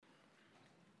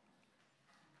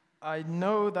I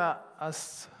know that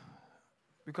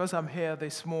because I'm here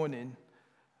this morning,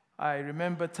 I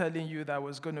remember telling you that I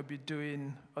was going to be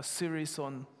doing a series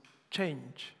on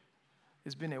change.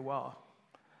 It's been a while.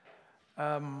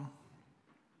 But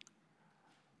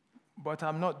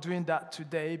I'm not doing that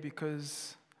today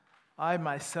because I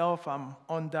myself am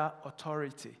under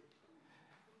authority.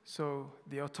 So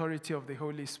the authority of the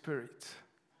Holy Spirit.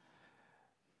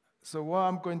 So what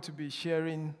I'm going to be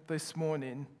sharing this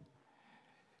morning,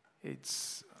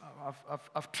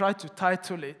 I've tried to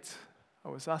title it. I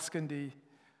was asking the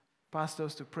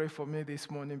pastors to pray for me this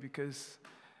morning because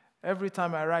every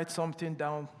time I write something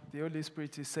down, the Holy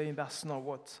Spirit is saying that's not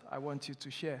what I want you to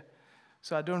share.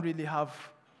 So I don't really have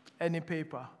any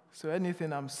paper. So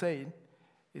anything I'm saying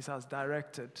is as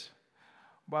directed.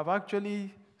 But I've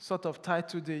actually sort of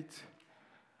titled it,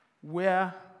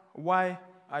 Why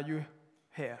Are You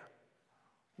Here?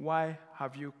 Why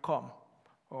have you come?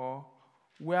 Or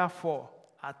wherefore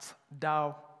art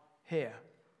thou here?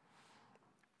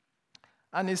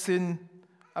 And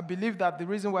I believe that the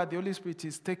reason why the Holy Spirit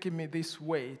is taking me this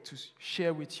way to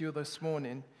share with you this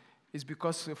morning is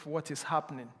because of what is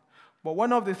happening. But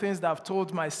one of the things that I've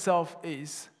told myself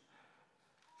is,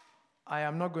 I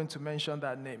am not going to mention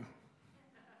that name.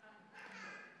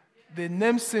 The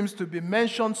name seems to be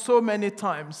mentioned so many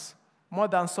times, more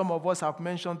than some of us have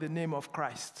mentioned the name of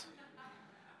Christ.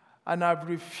 And I've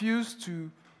refused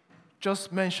to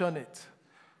just mention it.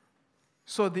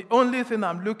 So the only thing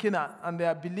I'm looking at, and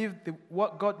I believe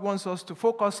what God wants us to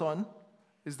focus on,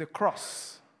 is the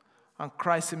cross and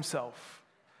Christ himself.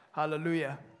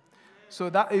 Hallelujah. So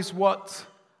that is what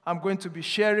I'm going to be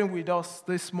sharing with us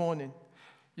this morning.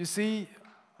 You see,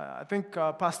 I think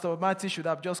Pastor Matty should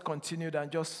have just continued and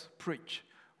just preach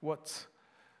what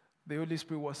the Holy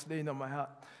Spirit was laying on my heart.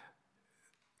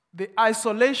 The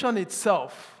isolation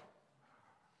itself,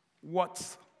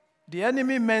 what the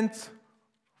enemy meant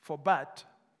for bad,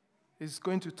 is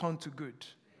going to turn to good.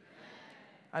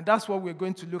 And that's what we're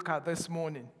going to look at this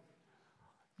morning.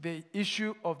 The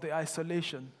issue of the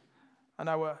isolation. And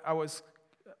I was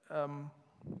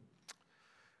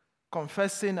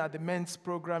confessing at the men's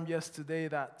program yesterday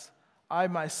that I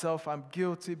myself am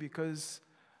guilty because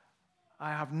I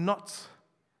have not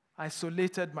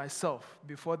isolated myself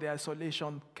before the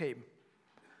isolation came.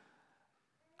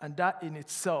 And that in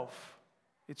itself,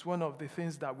 it's one of the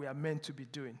things that we are meant to be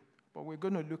doing. But we're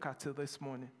going to look at it this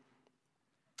morning.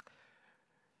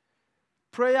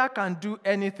 Prayer can do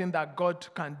anything that God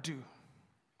can do.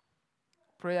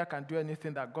 Prayer can do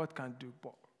anything that God can do,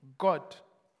 but God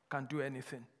can do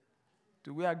anything.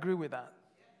 Do we agree with that?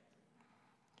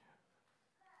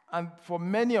 And for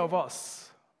many of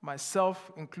us,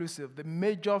 myself inclusive, the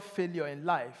major failure in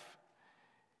life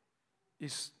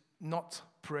is not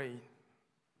praying.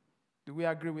 Do we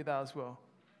agree with that as well?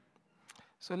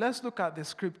 So let's look at the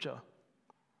scripture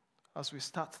as we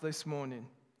start this morning.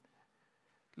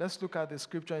 Let's look at the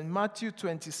scripture in Matthew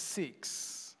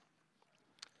 26.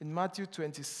 In Matthew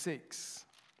 26.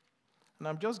 And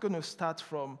I'm just going to start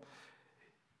from,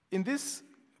 in this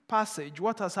passage,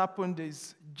 what has happened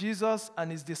is Jesus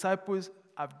and his disciples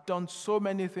have done so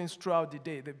many things throughout the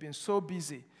day. They've been so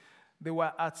busy. They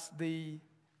were at the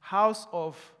house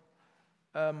of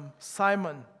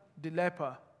Simon the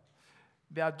leper.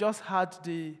 They had just had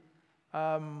the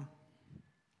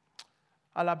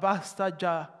alabaster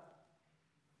jar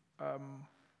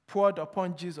poured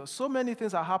upon Jesus. So many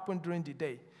things have happened during the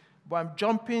day. But I'm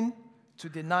jumping to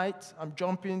the night. I'm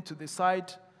jumping to the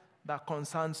side that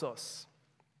concerns us.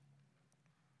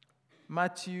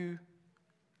 Matthew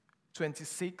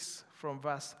 26 from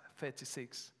verse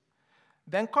 36.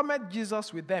 Then cometh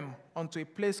Jesus with them unto a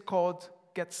place called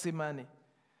Gethsemane,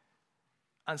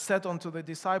 and said unto the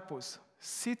disciples,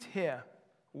 Sit here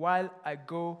while I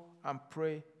go and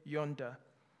pray yonder.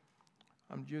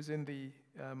 I'm using the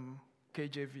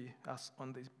KJV as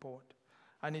on the board.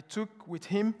 And he took with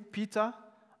him Peter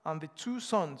and the two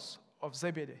sons of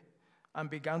Zebedee, and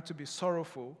began to be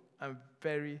sorrowful and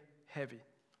very heavy.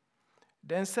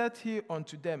 Then said he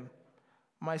unto them,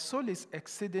 My soul is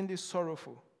exceedingly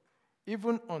sorrowful,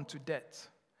 even unto death.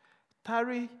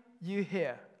 Tarry ye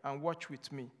here and watch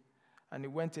with me. And he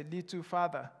went a little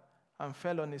farther and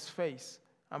fell on his face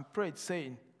and prayed,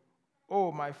 saying,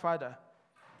 O my Father,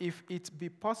 if it be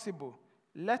possible,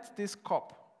 let this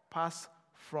cup pass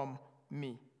from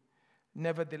me.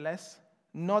 Nevertheless,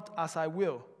 not as I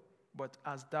will, but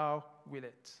as thou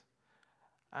wilt.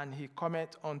 And he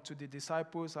cometh unto the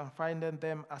disciples, and finding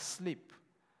them asleep,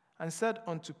 and said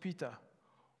unto Peter,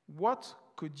 What,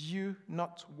 could you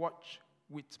not watch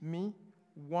with me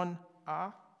 1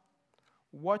 hour?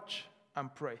 Watch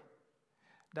and pray,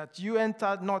 that you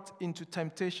enter not into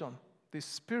temptation. The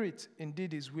spirit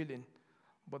indeed is willing,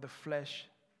 but the flesh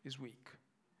is weak."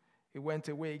 He went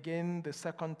away again the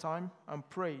second time and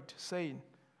prayed, saying,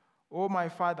 "O my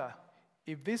Father,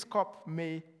 if this cup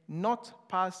may not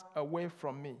pass away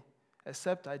from me,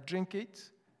 except I drink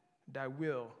it, thy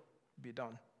will be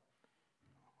done."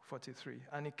 43.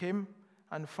 And he came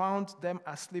and found them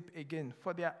asleep again,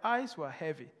 for their eyes were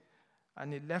heavy.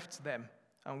 And he left them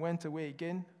and went away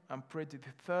again and prayed the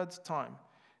third time,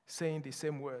 saying the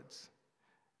same words.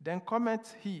 Then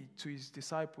cometh he to his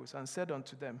disciples and said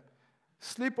unto them,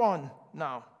 "Sleep on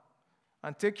now,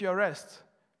 and take your rest.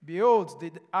 Behold,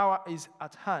 the hour is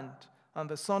at hand, and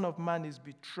the Son of Man is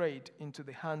betrayed into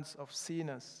the hands of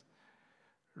sinners.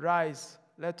 Rise,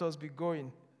 let us be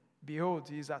going. Behold,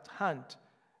 he is at hand,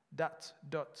 that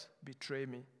doth betray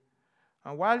me."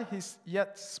 And while he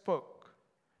yet spoke,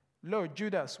 lo,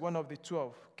 Judas, one of the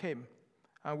 12, came,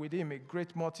 and with him a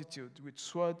great multitude with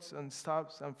swords and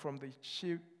staves, and from the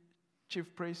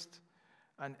chief priests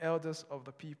and elders of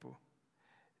the people.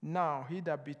 Now he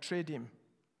that betrayed him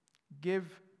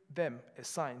gave them a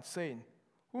sign, saying,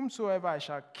 "Whomsoever I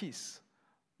shall kiss,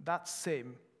 that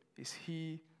same is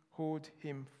he, hold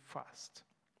him fast."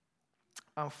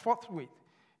 And forthwith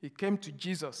he came to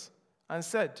Jesus and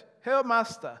said, "Hail,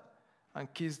 Master,"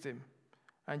 and kissed him.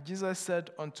 And Jesus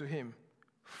said unto him,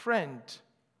 "Friend,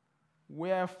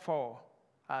 wherefore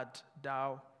art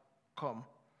thou come?"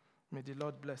 May the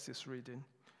Lord bless his reading.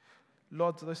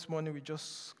 Lord, this morning we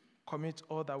just commit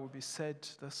all that will be said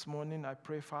this morning. I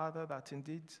pray, Father, that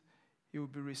indeed it will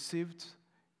be received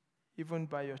even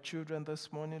by your children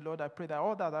this morning. Lord, I pray that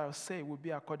all that I will say will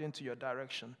be according to your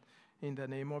direction in the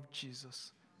name of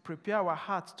Jesus. Prepare our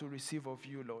hearts to receive of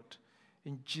you, Lord.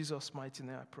 In Jesus' mighty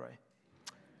name I pray.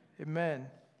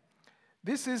 Amen.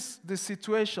 This is the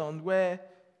situation where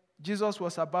Jesus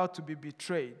was about to be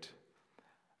betrayed.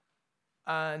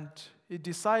 And he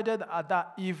decided at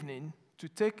that evening to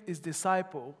take his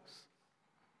disciples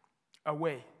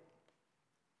away.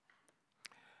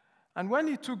 And when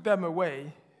he took them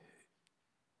away,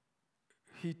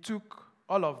 he took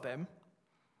all of them,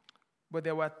 but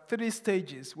there were 3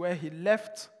 stages where he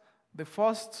left the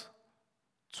first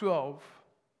 12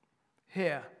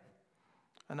 here.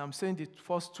 And I'm saying the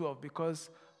first 12 because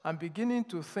I'm beginning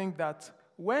to think that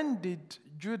when did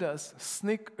Judas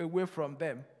sneak away from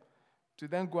them to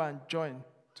then go and join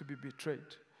to be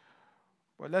betrayed?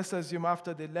 Well, let's assume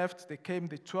after they left, they came,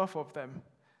 the 12 of them.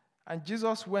 And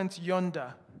Jesus went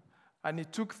yonder, and he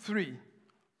took 3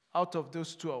 out of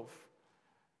those 12.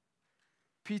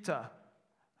 Peter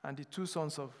and the 2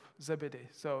 sons of Zebedee.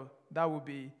 So that would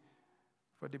be,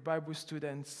 for the Bible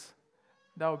students,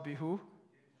 that would be who?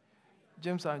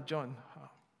 James and John.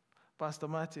 Pastor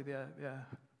Marty, they're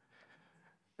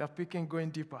picking,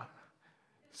 going deeper.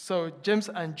 So James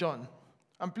and John.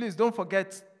 And please don't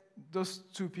forget those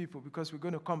 2 people because we're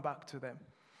going to come back to them.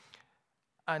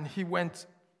 And he went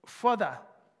further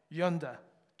yonder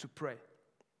to pray.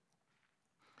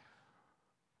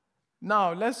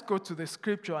 Now, let's go to the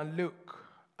scripture and look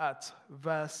at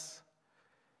verse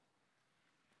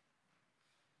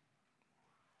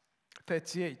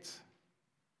 38,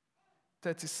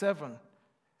 37.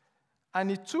 And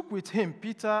he took with him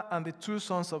Peter and the 2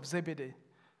 sons of Zebedee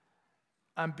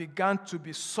and began to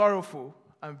be sorrowful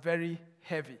and very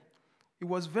heavy. He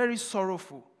was very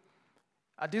sorrowful.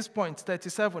 At this point,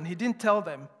 37, he didn't tell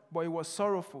them, but he was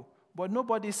sorrowful. But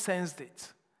nobody sensed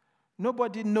it.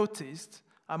 Nobody noticed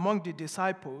among the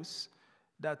disciples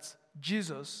that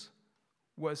Jesus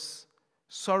was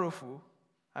sorrowful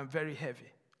and very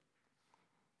heavy.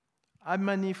 How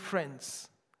many friends,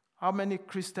 how many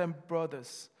Christian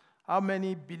brothers, how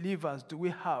many believers do we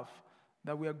have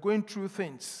that we are going through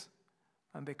things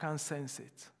and they can't sense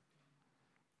it?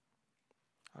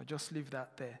 I'll just leave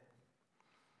that there.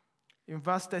 In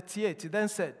verse 38,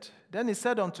 then he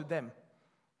said unto them,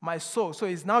 "My soul," so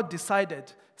he's now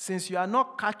decided, since you are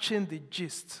not catching the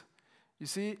gist. You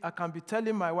see, I can be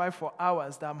telling my wife for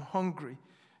hours that I'm hungry.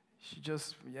 She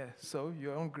just, so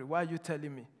you're hungry. Why are you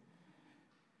telling me?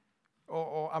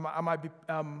 Or I might be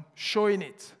showing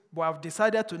it, but I've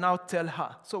decided to now tell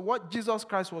her. So what Jesus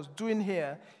Christ was doing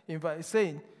here, is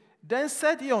saying, "Then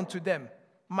said he unto them,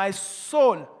 My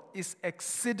soul is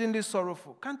exceedingly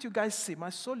sorrowful." Can't you guys see? My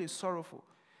soul is sorrowful,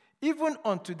 even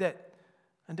unto death.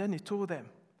 And then he told them,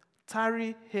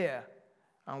 "Tarry here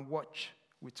and watch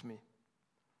with me."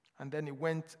 And then he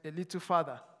went a little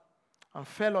farther and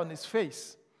fell on his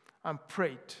face and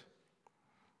prayed.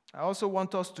 I also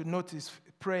want us to note his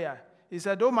prayer. He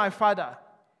said, "Oh, my Father,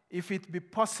 if it be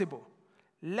possible,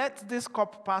 let this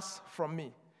cup pass from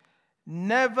me.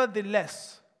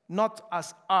 Nevertheless, not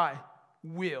as I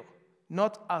will,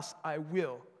 not as I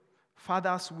will,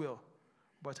 Father's will,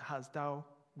 but as thou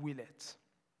willest.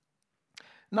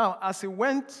 Now, as he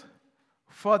went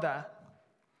further,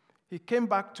 he came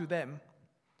back to them,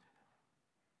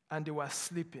 and they were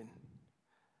sleeping.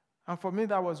 And for me,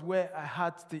 that was where I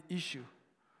had the issue.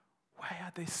 Why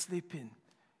are they sleeping?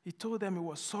 He told them he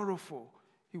was sorrowful.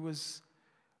 He was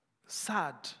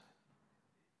sad.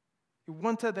 He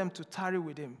wanted them to tarry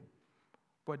with him,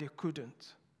 but they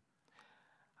couldn't.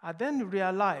 I then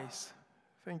realized,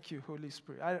 thank you, Holy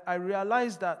Spirit, I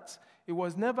realized that it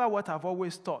was never what I've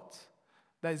always thought,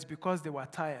 that it's because they were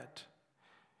tired.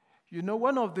 You know,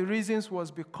 one of the reasons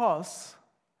was because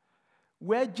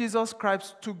where Jesus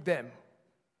Christ took them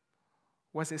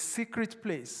was a secret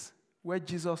place where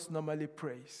Jesus normally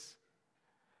prays.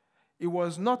 It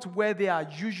was not where they are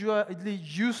usually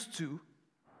used to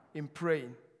in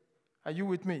praying. Are you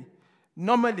with me?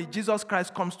 Normally, Jesus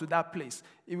Christ comes to that place.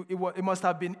 It must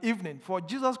have been evening for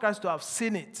Jesus Christ to have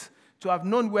seen it, to have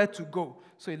known where to go.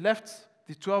 So he left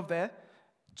the 12 there,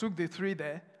 took the 3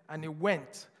 there, and he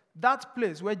went. That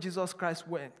place where Jesus Christ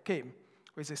came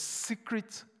was a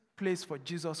secret place for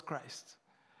Jesus Christ.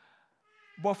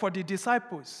 But for the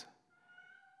disciples,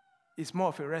 it's more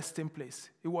of a resting place.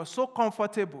 It was so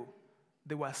comfortable,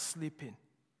 they were sleeping.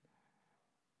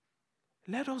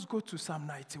 Let us go to Psalm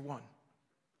 91.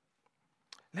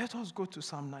 Let us go to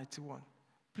Psalm 91.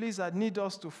 Please, I need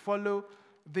us to follow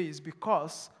this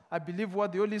because I believe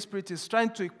what the Holy Spirit is trying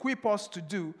to equip us to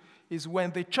do is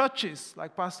when the churches,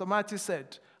 like Pastor Marty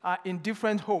said, are in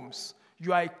different homes,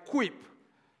 you are equipped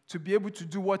to be able to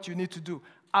do what you need to do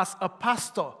as a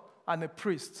pastor and a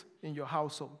priest in your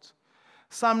household.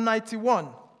 Psalm 91,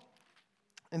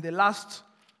 in the last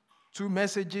 2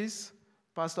 messages,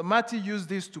 Pastor Marty used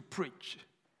this to preach,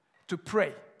 to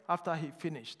pray after he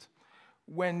finished.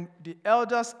 When the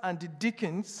elders and the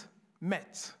deacons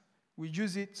met, we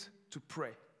use it to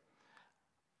pray.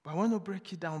 But I want to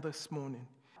break it down this morning.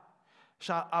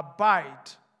 Shall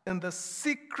abide in the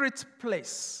secret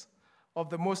place of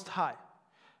the Most High,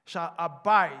 shall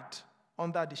abide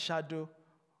under the shadow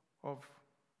of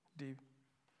the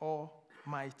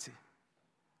Almighty.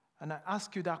 And I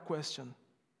ask you that question.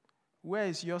 Where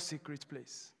is your secret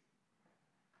place?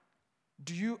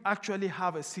 Do you actually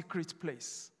have a secret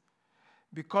place?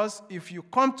 Because if you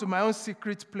come to my own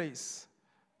secret place,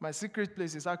 my secret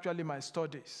place is actually my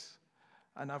studies.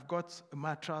 And I've got a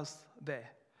mattress there.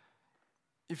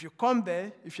 If you come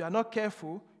there, if you are not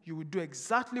careful, you will do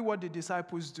exactly what the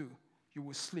disciples do. You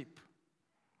will sleep.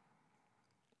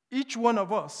 Each one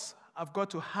of us have got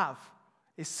to have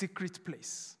a secret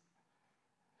place.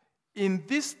 In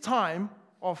this time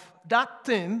of that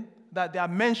thing that they are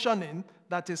mentioning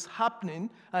that is happening,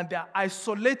 and they are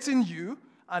isolating you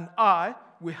and I,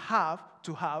 we have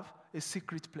to have a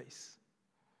secret place.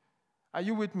 Are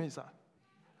you with me, sir?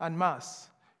 And Mass.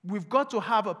 We've got to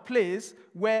have a place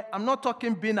where, I'm not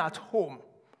talking being at home.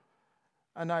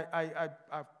 And I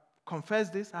confess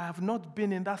this, I have not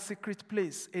been in that secret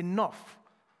place enough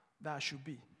that I should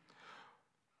be.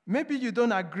 Maybe you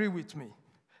don't agree with me.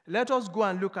 Let us go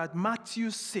and look at Matthew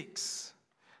 6,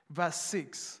 verse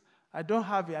 6. I don't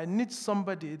have it. I need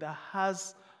somebody that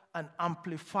has an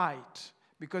amplified,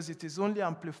 because it is only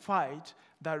amplified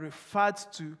that referred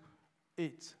to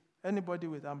it. Anybody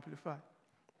with amplified?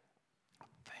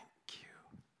 Thank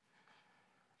you.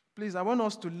 Please, I want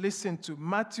us to listen to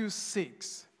Matthew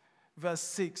 6, verse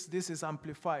 6. This is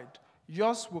amplified.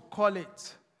 Yours will call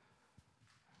it.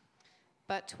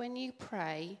 But when you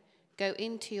pray, go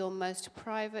into your most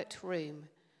private room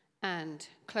and,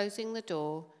 closing the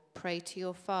door, pray to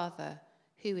your Father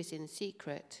who is in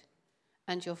secret.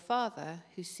 And your Father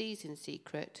who sees in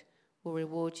secret will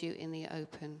reward you in the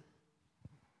open.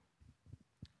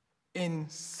 In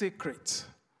secret.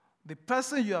 The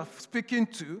person you are speaking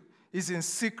to is in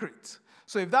secret.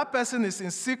 So if that person is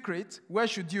in secret, where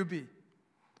should you be?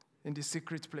 In the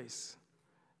secret place.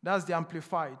 That's the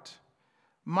amplified.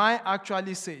 Mine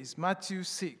actually says, Matthew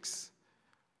 6,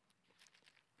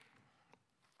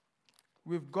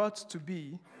 we've got to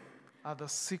be at the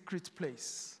secret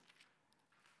place.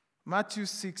 Matthew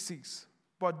 6:6.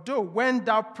 But though when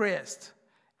thou prayest,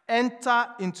 enter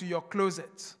into your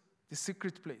closet, the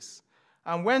secret place.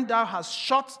 And when thou hast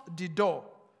shut the door,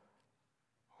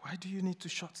 why do you need to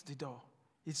shut the door?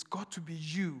 It's got to be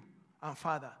you and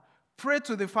Father. Pray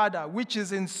to the Father which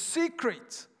is in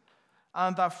secret,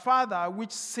 and the Father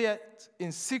which saith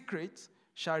in secret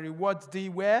shall reward thee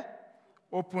where?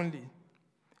 Openly.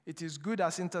 It is good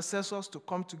as intercessors to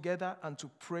come together and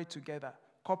to pray together.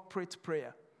 Corporate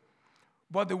prayer.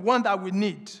 But the one that we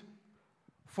need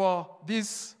for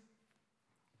this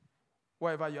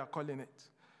whatever you are calling it,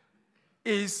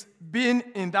 is being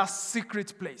in that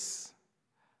secret place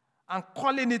and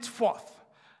calling it forth.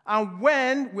 And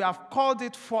when we have called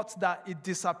it forth that it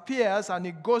disappears and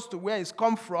it goes to where it's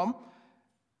come from,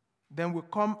 then we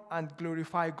come and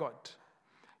glorify God.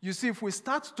 You see, if we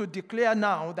start to declare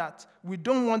now that we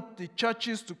don't want the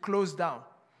churches to close down.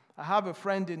 I have a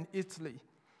friend in Italy,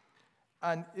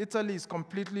 and Italy is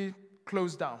completely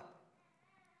closed down.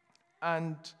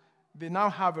 And they now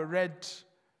have a red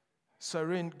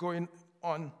siren going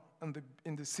on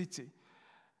in the city.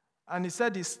 And he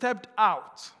said he stepped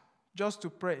out just to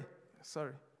pray.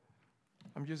 Sorry,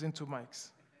 I'm using two mics.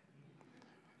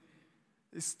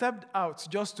 He stepped out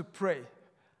just to pray,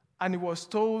 and he was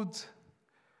told,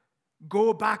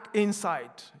 go back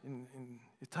inside, in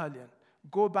Italian.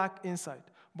 Go back inside.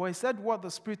 But he said what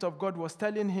the Spirit of God was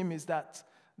telling him is that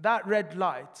red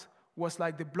light was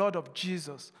like the blood of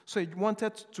Jesus. So he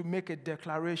wanted to make a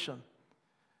declaration.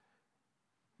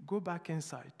 Go back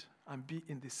inside and be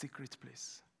in the secret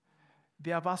place.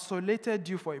 They have isolated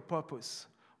you for a purpose,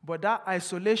 but that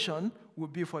isolation will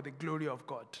be for the glory of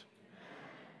God.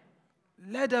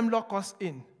 Let them lock us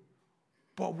in,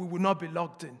 but we will not be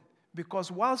locked in.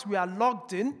 Because whilst we are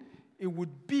locked in, it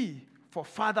would be for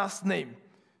Father's name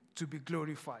to be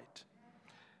glorified.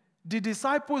 The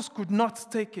disciples could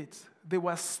not take it. They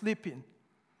were sleeping.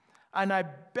 And I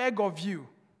beg of you,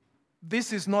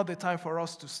 this is not the time for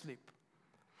us to sleep.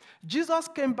 Jesus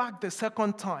came back the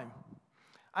second time,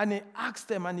 and he asked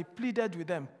them and he pleaded with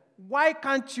them, why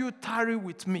can't you tarry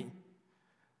with me?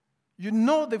 You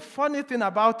know, the funny thing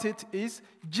about it is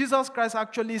Jesus Christ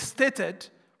actually stated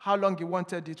how long he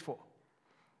wanted it for.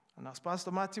 And as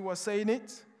Pastor Matthew was saying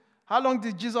it, how long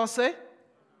did Jesus say?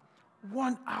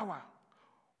 1 hour.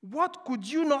 What could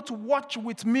you not watch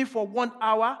with me for 1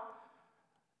 hour?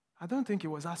 I don't think he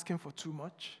was asking for too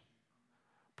much.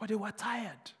 But they were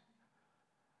tired.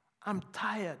 I'm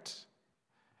tired.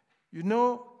 You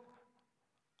know,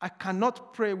 I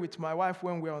cannot pray with my wife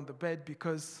when we're on the bed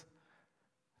because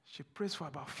she prays for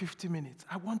about 50 minutes.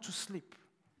 I want to sleep.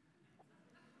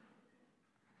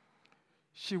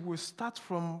 She will start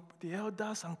from the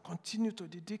elders and continue to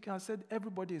the deacon. I said,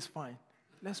 everybody is fine.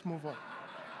 Let's move on.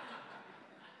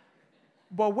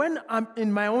 But when I'm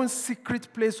in my own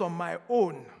secret place on my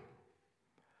own,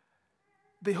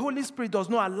 the Holy Spirit does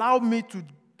not allow me to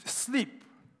sleep.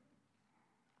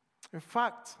 In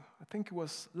fact, I think it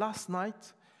was last night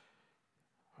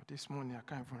or this morning, I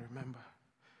can't even remember.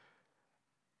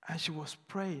 And she was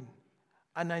praying.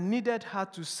 And I needed her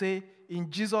to say, in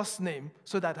Jesus' name,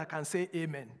 so that I can say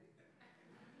amen.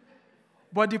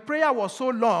 But the prayer was so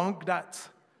long that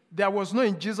there was no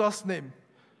in Jesus' name.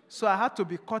 So I had to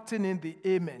be cutting in the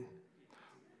amen.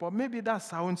 But maybe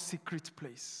that's our own secret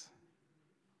place.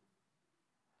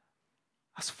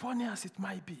 As funny as it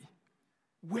might be,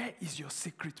 where is your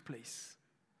secret place?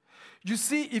 You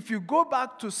see, if you go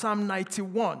back to Psalm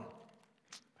 91,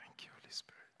 thank you, Holy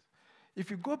Spirit.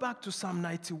 If you go back to Psalm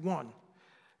 91,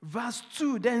 verse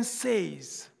 2 then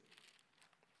says,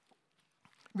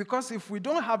 because if we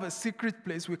don't have a secret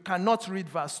place, we cannot read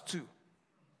verse 2.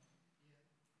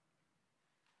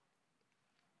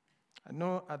 I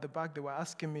know at the back they were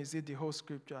asking me, is it the whole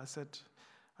scripture? I said,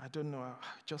 I don't know.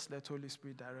 Just let Holy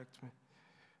Spirit direct me.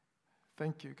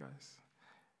 Thank you, guys.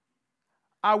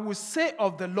 I will say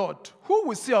of the Lord. Who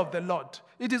will say of the Lord?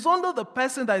 It is only the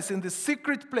person that is in the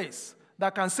secret place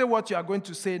that can say what you are going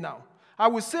to say now. I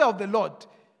will say of the Lord,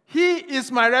 He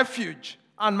is my refuge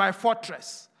and my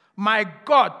fortress. My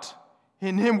God,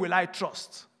 in Him will I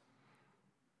trust.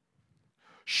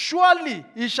 Surely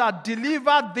He shall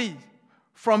deliver thee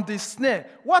from the snare.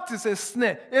 What is a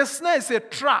snare? A snare is a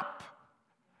trap.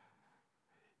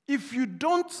 If you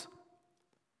don't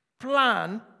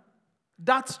plan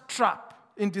that trap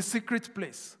in the secret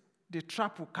place, the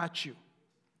trap will catch you.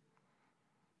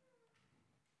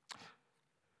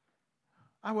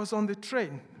 I was on the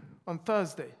train on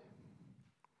Thursday,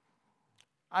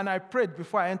 and I prayed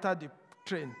before I entered the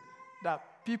train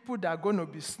that people that are going to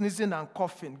be sneezing and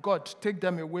coughing, God, take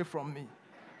them away from me.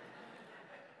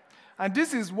 And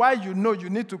this is why you know you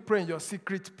need to pray in your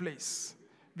secret place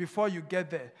before you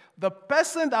get there. The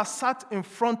person that sat in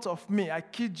front of me, I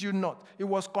kid you not, he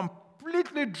was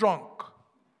completely drunk.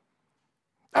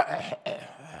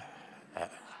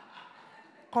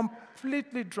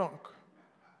 Completely drunk.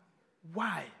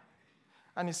 Why?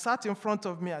 And he sat in front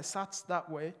of me. I sat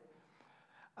that way.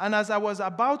 And as I was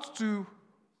about to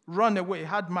run away, he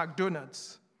had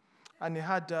McDonald's, and he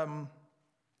had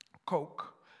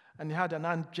Coke, and he had an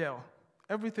ant gel,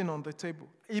 everything on the table.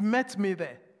 He met me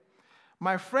there.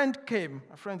 My friend came.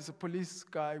 My friend is a police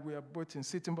guy. We are both in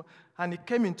sitting, and he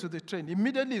came into the train.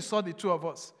 Immediately he saw the two of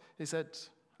us. He said,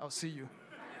 "I'll see you."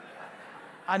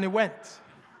 And he went.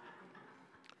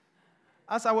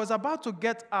 As I was about to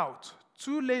get out,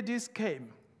 two ladies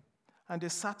came, and they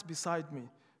sat beside me.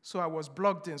 So I was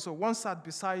blocked in. So one sat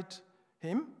beside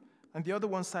him, and the other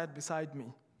one sat beside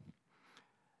me.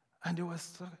 And he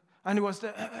was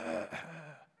there.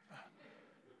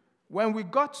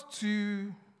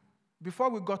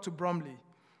 Before we got to Bromley,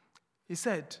 he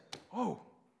said, "Oh,"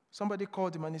 somebody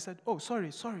called him, and he said, "Oh,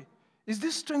 sorry. Is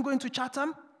this train going to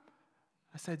Chatham?"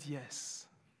 I said, "Yes."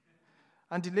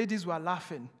 And the ladies were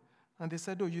laughing, and they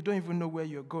said, "Oh, you don't even know where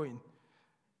you're going."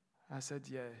 I said,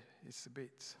 "Yeah, it's a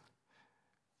bit."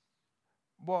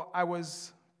 But I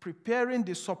was preparing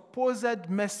the supposed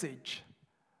message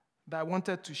that I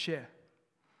wanted to share.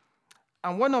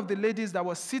 And one of the ladies that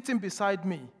was sitting beside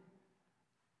me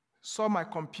saw my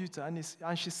computer,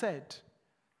 and she said,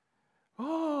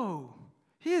 "Oh,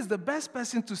 he is the best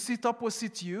person to sit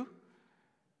opposite you.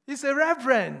 He's a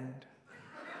reverend."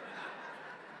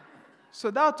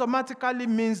 So that automatically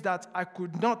means that I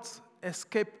could not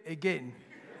escape again.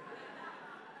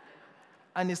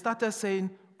 And he started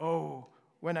saying, "Oh,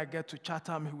 when I get to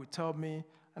Chatham, he will tell me."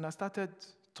 And I started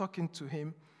talking to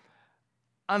him.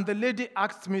 And the lady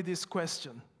asked me this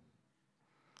question.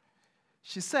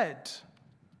 She said,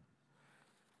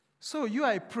 "So you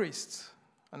are a priest?"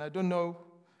 And I don't know,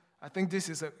 I think this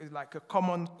is like a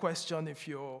common question if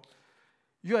you're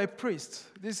a priest.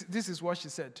 This is what she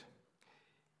said.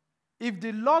 "If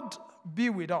the Lord be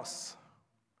with us,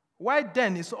 why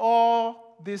then is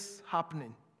all this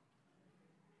happening?"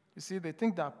 You see, they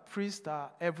think that priests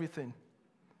are everything.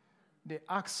 They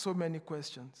ask so many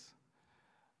questions.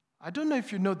 I don't know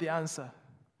if you know the answer,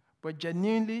 but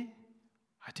genuinely,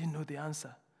 I didn't know the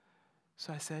answer.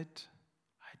 So I said,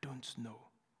 "I don't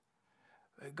know."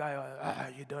 The guy,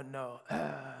 "You don't know."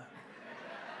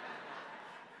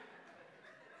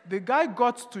 The guy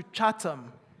got to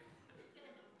Chatham,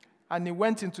 and he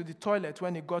went into the toilet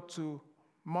when he got to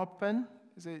Mopen.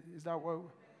 Is that what?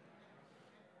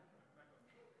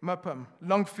 Mopen,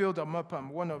 Longfield or Mopen,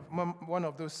 one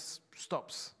of those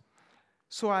stops.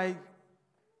 So I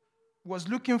was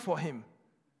looking for him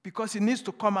because he needs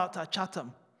to come out at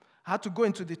Chatham. I had to go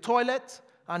into the toilet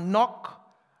and knock,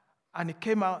 and he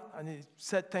came out and he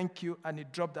said thank you, and he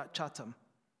dropped at Chatham.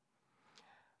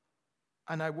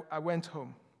 And I went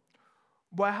home.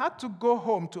 But I had to go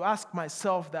home to ask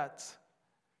myself that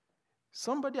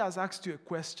somebody has asked you a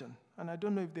question, and I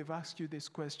don't know if they've asked you this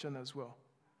question as well.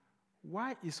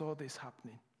 Why is all this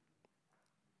happening?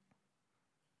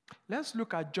 Let's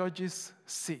look at Judges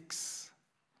 6.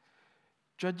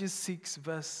 Judges 6,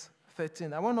 verse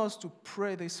 13. I want us to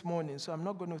pray this morning, so I'm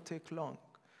not going to take long.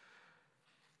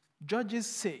 Judges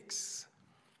 6.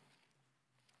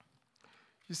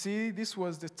 You see, this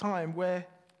was the time where,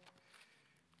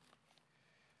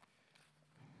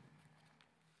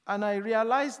 and I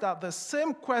realized that the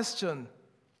same question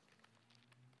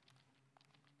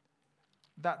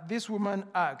that this woman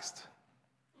asked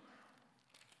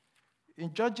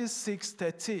in Judges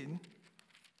 6:13,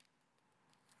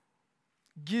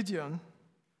 Gideon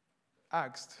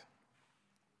asked.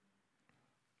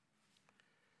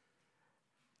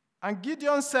 And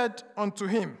Gideon said unto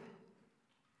him,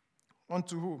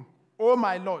 unto whom? "O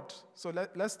my Lord." So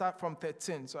let's start from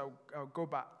 13, so I'll go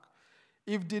back.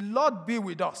 "If the Lord be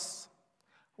with us,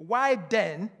 why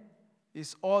then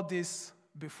is all this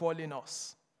befalling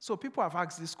us?" So people have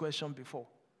asked this question before.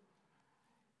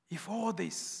 If all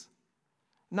this.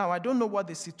 Now, I don't know what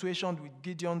the situation with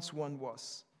Gideon's one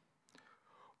was.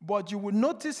 But you will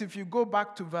notice if you go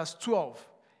back to verse 12,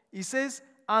 it says,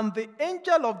 "And the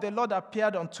angel of the Lord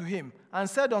appeared unto him and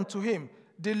said unto him,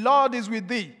 The Lord is with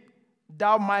thee,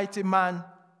 thou mighty man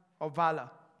of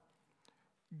valor."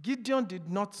 Gideon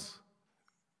did not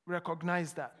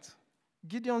recognize that.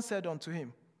 Gideon said unto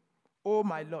him, "O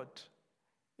my Lord,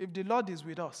 if the Lord is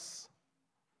with us,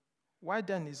 why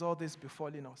then is all this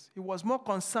befalling us?" He was more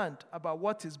concerned about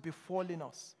what is befalling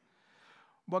us.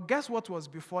 But guess what was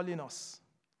befalling us?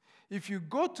 If you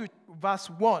go to verse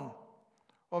 1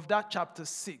 of that chapter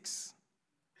 6,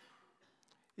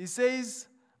 it says,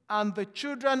 "And the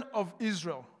children of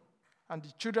Israel, and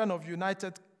the children of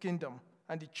United Kingdom,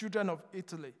 and the children of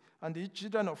Italy, and the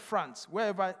children of France,"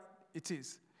 wherever it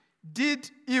is,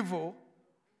 "did evil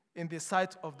in the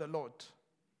sight of the Lord."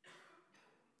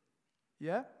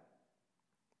 Yeah?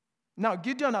 Now,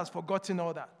 Gideon has forgotten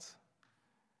all that.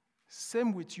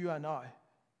 Same with you and I.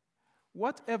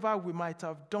 Whatever we might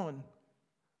have done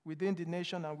within the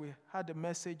nation, and we had a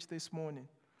message this morning,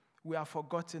 we have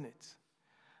forgotten it.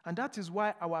 And that is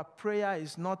why our prayer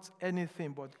is not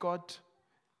anything but, God,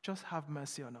 just have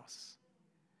mercy on us.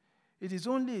 It is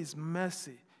only his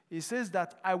mercy. He says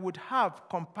that I would have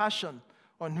compassion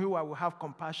on who I will have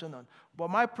compassion on.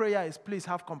 But my prayer is, please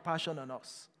have compassion on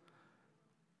us.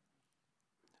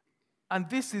 And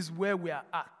this is where we are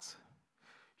at.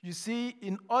 You see,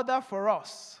 in order for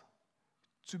us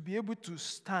to be able to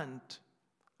stand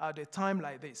at a time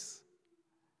like this,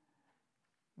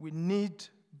 we need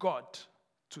God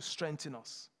to strengthen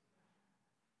us.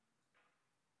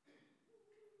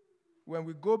 When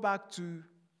we go back to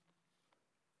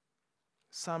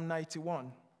Psalm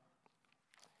 91,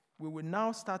 we will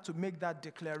now start to make that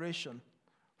declaration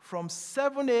from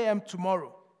 7 a.m.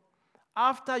 tomorrow.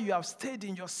 After you have stayed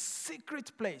in your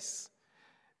secret place,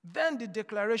 then the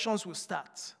declarations will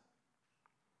start.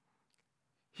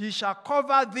 He shall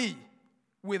cover thee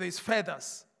with his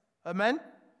feathers. Amen?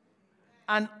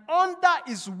 And under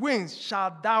his wings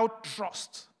shalt thou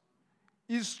trust.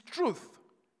 His truth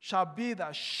shall be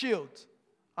thy shield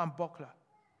and buckler.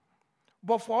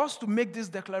 But for us to make this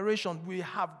declaration, we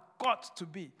have got to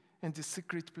be in the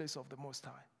secret place of the Most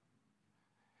High.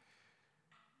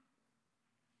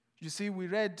 You see, we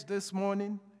read this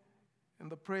morning in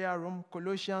the prayer room,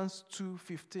 Colossians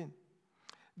 2:15.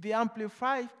 The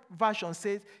Amplified version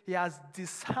says, he has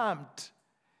disarmed,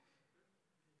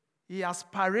 he has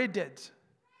paraded,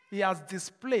 he has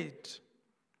displayed,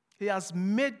 he has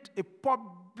made a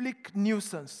public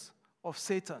nuisance of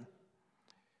Satan.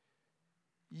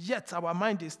 Yet our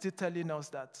mind is still telling us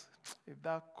that if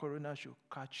that corona should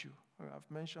catch you, I've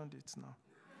mentioned it now.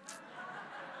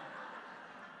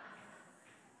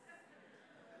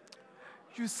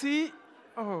 You see,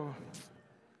 oh,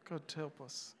 God help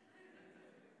us.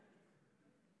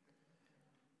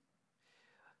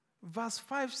 Verse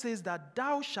 5 says that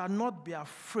thou shalt not be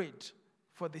afraid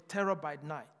for the terror by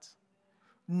night,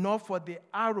 nor for the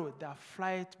arrow that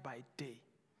flieth by day.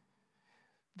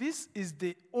 This is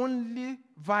the only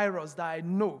virus that I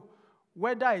know,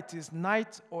 whether it is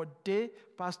night or day.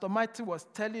 Pastor Mighty was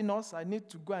telling us, I need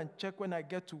to go and check when I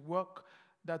get to work,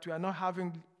 that we are not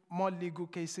having more legal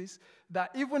cases,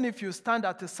 that even if you stand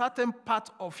at a certain part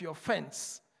of your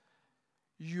fence,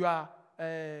 you are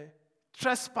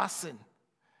trespassing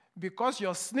because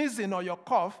your sneezing or your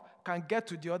cough can get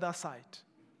to the other side.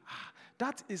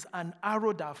 That is an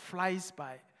arrow that flies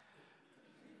by.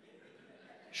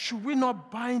 Should we not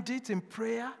bind it in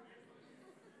prayer?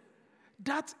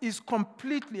 That is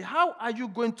completely, how are you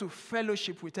going to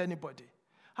fellowship with anybody?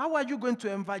 How are you going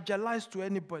to evangelize to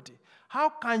anybody? How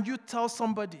can you tell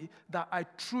somebody that I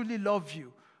truly love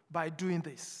you by doing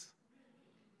this?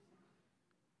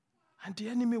 And the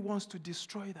enemy wants to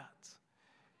destroy that.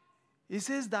 He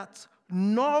says that,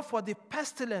 nor for the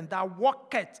pestilence that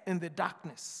walketh in the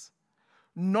darkness,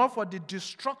 nor for the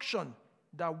destruction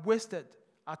that wasted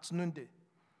at noonday.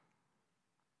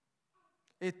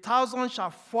 1,000 shall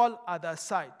fall at thy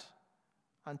side,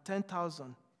 and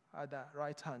 10,000 at thy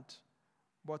right hand.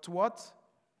 But what?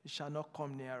 It shall not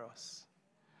come near us.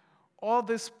 All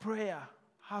this prayer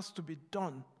has to be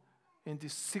done in the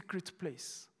secret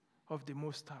place of the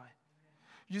Most High.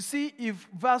 You see, if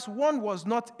verse 1 was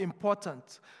not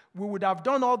important, we would have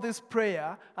done all this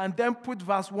prayer and then put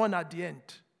verse 1 at the end.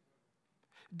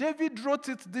 David wrote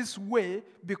it this way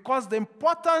because the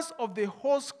importance of the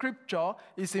whole scripture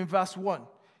is in verse 1.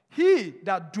 He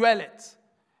that dwelleth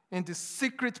in the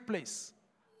secret place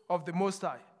of the Most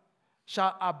High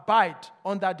shall abide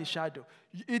under the shadow.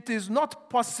 It is not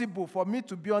possible for me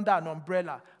to be under an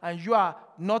umbrella and you are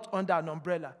not under an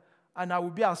umbrella and I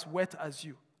will be as wet as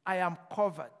you. I am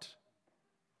covered.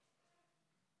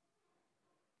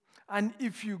 And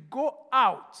if you go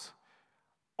out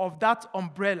of that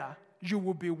umbrella, you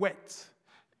will be wet.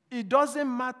 It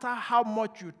doesn't matter how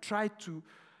much you try to.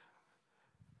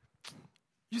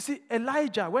 You see,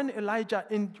 Elijah,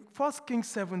 in 1 Kings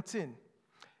 17,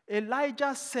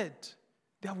 Elijah said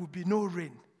there will be no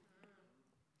rain.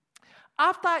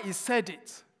 After he said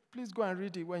it, please go and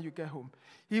read it when you get home,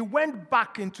 he went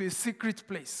back into a secret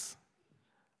place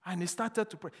and he started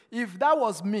to pray. If that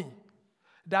was me,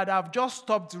 that I've just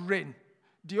stopped the rain,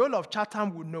 the whole of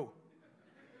Chatham would know.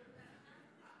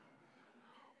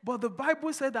 But the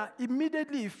Bible said that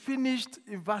immediately he finished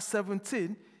in verse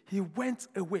 17, he went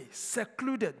away,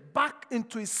 secluded, back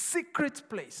into his secret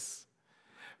place.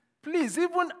 Please,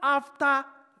 even after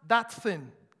that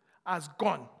thing has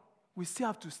gone, we still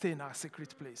have to stay in our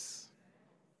secret place.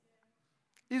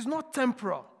 It's not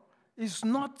temporal. It's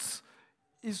not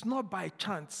by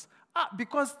chance.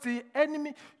 Because the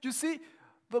enemy, you see,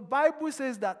 the Bible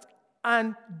says that,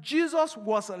 and Jesus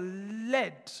was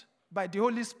led by the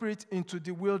Holy Spirit into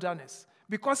the wilderness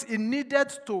because he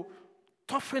needed to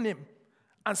toughen him,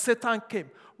 and Satan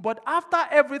came. But after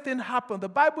everything happened, the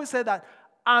Bible said that,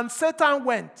 and Satan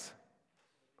went.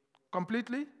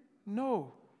 Completely?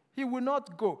 No, he will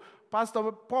not go.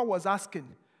 Pastor Paul was asking,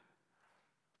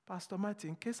 Pastor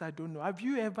Martin, in case I don't know, have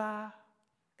you ever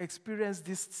experienced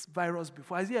this virus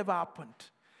before? Has it ever happened?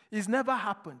 It's never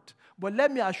happened. But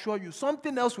let me assure you,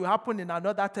 something else will happen in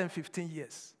another 10, 15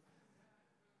 years.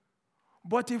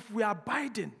 But if we are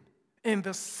abiding in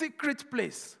the secret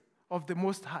place of the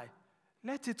Most High,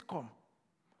 let it come.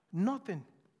 Nothing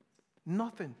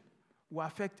will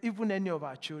affect even any of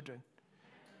our children.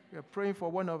 We are praying for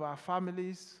one of our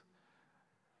families.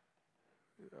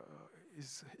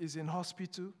 Is in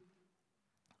hospital.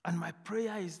 And my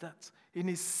prayer is that in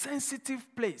his sensitive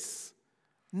place,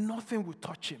 nothing will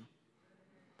touch him.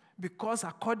 Because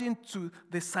according to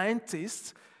the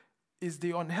scientists, it's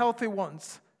the unhealthy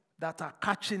ones that are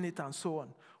catching it and so on.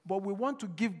 But we want to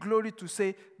give glory to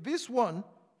say, this one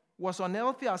was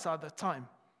unhealthy as at the time,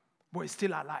 but is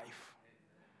still alive.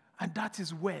 And that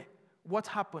is where, what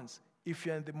happens if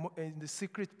you're in the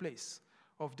secret place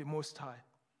of the Most High.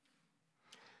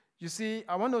 You see,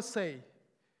 I want to say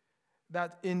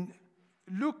that in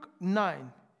Luke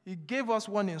 9, he gave us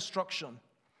one instruction.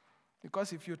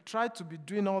 Because if you try to be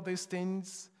doing all these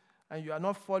things and you are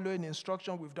not following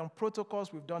instruction, we've done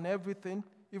protocols, we've done everything,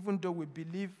 even though we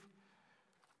believe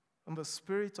in the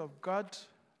Spirit of God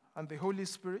and the Holy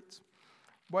Spirit.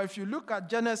 But if you look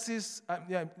at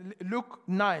Luke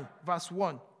 9, verse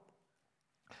 1,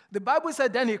 the Bible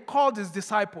said then he called his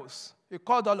disciples. He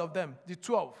called all of them, the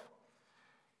 12.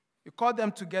 He called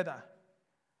them together.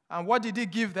 And what did he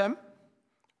give them?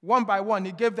 One by one,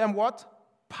 he gave them what?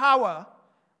 Power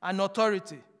and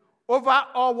authority. Over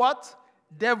all what?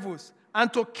 Devils.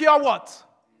 And to cure what?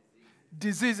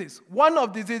 Diseases. One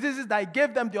of the diseases that he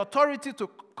gave them the authority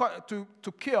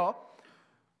to cure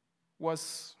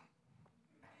was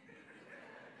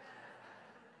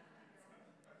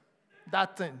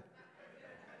that thing.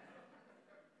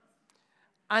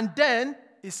 And then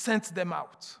he sent them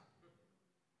out.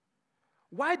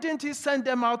 Why didn't he send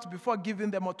them out before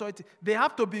giving them authority? They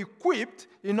have to be equipped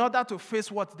in order to face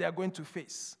what they are going to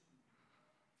face.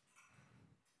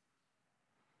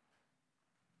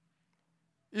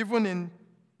 Even in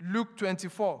Luke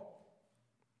 24.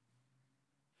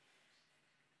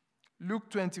 Luke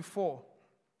 24.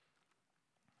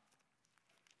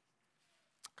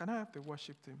 Can I have the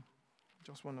worship team? I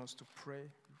just want us to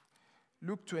pray.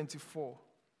 Luke 24.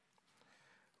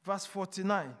 Verse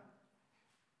 49.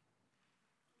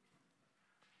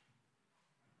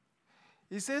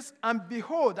 He says, and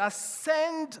behold, I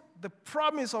send the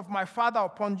promise of my Father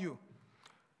upon you.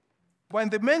 But in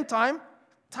the meantime,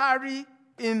 tarry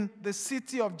in the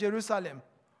city of Jerusalem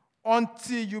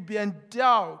until you be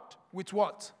endowed with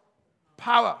what?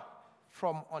 Power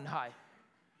from on high.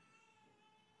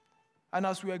 And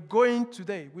as we are going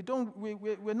today,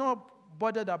 we're not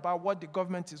bothered about what the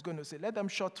government is going to say. Let them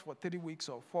shut for 3 weeks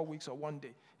or 4 weeks or 1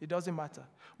 day. It doesn't matter.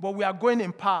 But we are going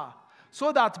in power.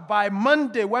 So that by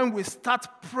Monday, when we start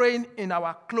praying in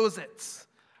our closets,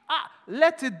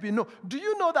 let it be known. Do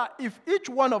you know that if each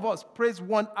one of us prays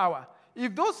 1 hour,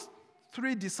 if those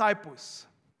 3 disciples,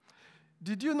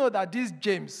 did you know that this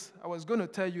James, I was going to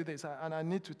tell you this, and I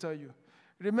need to tell you.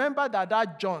 Remember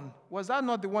that John, was that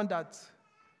not the one that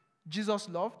Jesus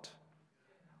loved?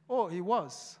 Oh, he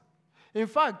was. In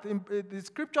fact, the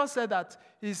scripture said that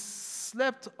he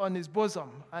slept on his bosom,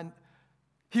 and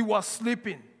he was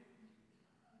sleeping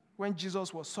when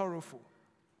Jesus was sorrowful.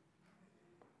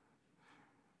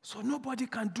 So nobody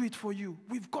can do it for you.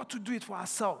 We've got to do it for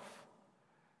ourselves.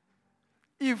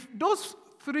 If those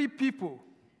 3 people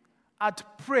had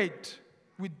prayed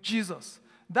with Jesus,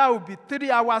 that would be 3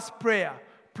 hours prayer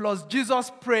plus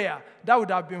Jesus' prayer. That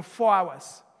would have been 4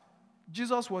 hours.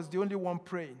 Jesus was the only one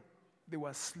praying. They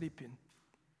were sleeping.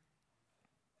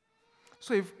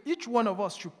 So if each one of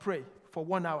us should pray for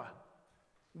 1 hour,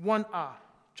 1 hour,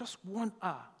 just 1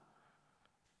 hour,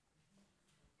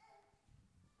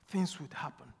 things would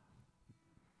happen.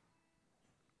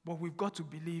 But we've got to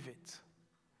believe it.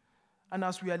 And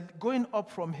as we are going up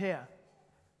from here,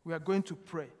 we are going to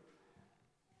pray.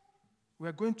 We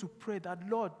are going to pray that,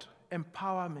 Lord,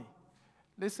 empower me.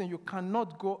 Listen, you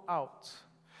cannot go out.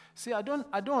 See, I don't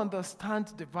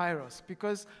understand the virus,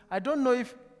 because I don't know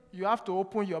if you have to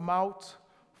open your mouth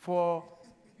for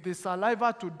the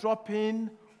saliva to drop in,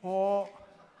 or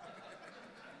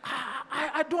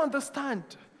I don't understand.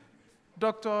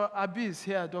 Dr. Abi is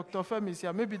here, Dr. Femi is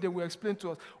here. Maybe they will explain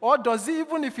to us. Or does it,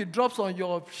 even if it drops on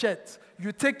your shirt,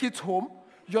 you take it home?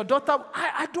 Your daughter,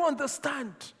 I don't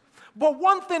understand. But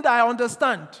one thing that I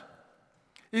understand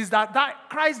is that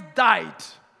Christ died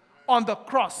on the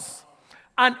cross,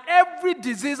 and every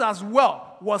disease as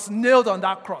well was nailed on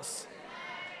that cross.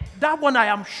 That one I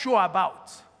am sure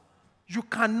about. You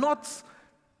cannot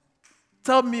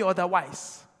tell me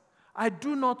otherwise. I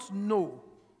do not know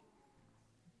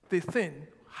the thing,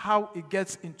 how it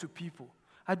gets into people.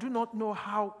 I do not know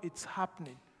how it's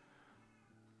happening.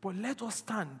 But let us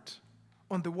stand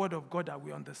on the word of God that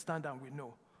we understand and we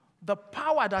know. The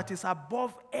power that is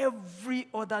above every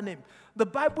other name. The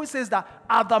Bible says that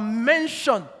at the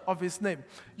mention of his name.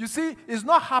 You see, it's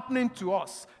not happening to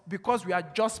us because we are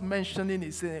just mentioning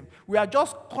his name. We are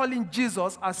just calling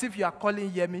Jesus as if you are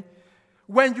calling Yemi.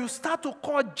 When you start to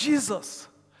call Jesus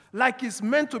like it's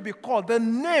meant to be called, the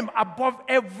name above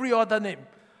every other name,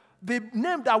 the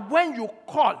name that when you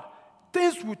call,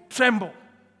 things will tremble.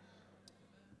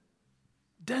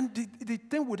 Then the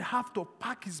thing would have to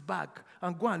pack his bag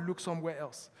and go and look somewhere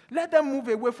else. Let them move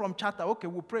away from Chatter. Okay,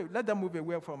 we'll pray. Let them move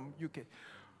away from UK.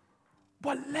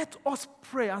 But let us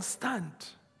pray and stand.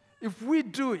 If we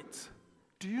do it,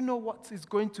 do you know what it's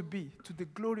going to be to the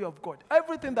glory of God?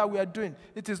 Everything that we are doing,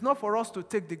 it is not for us to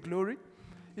take the glory.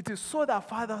 It is so that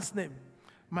Father's name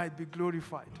might be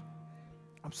glorified.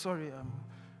 I'm sorry,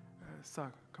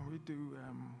 sir, can we do,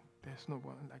 there's no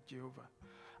one like Jehovah.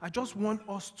 I just want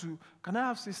us to, can I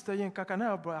have Sister Yinka, can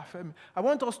I have Brother Femi? I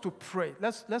want us to pray.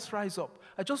 Let's rise up.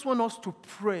 I just want us to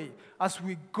pray as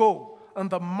we go on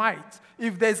the might.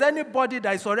 If there's anybody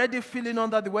that is already feeling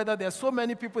under the weather, there's so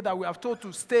many people that we have told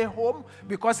to stay home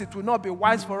because it will not be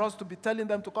wise for us to be telling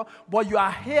them to come. But you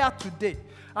are here today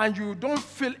and you don't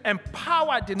feel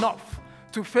empowered enough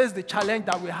to face the challenge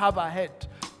that we have ahead.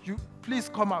 Please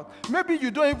come out. Maybe you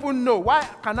don't even know. Why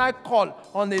can I call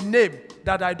on a name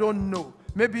that I don't know?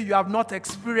 Maybe you have not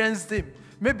experienced him.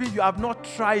 Maybe you have not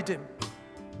tried him.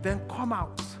 Then come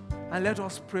out and let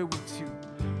us pray with you.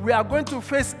 We are going to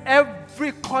face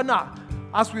every corner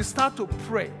as we start to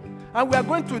pray. And we are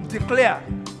going to declare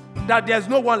that there's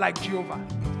no one like Jehovah.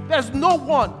 There's no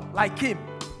one like him.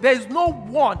 There is no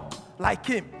one like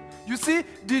him. You see,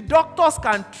 the doctors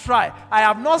can try. I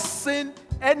have not seen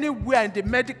anywhere in the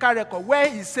medical record where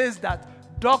it says that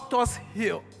doctors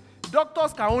heal.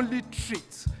 Doctors can only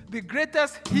treat. The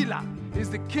greatest healer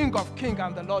is the King of Kings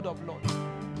and the Lord of Lords.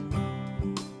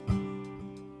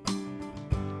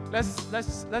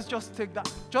 Let's just take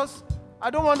that.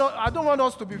 I don't want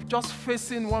us to be just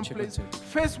facing one place.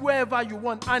 Face wherever you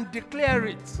want and declare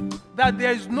it that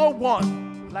there is no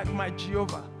one like my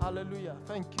Jehovah. Hallelujah.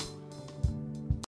 Thank you.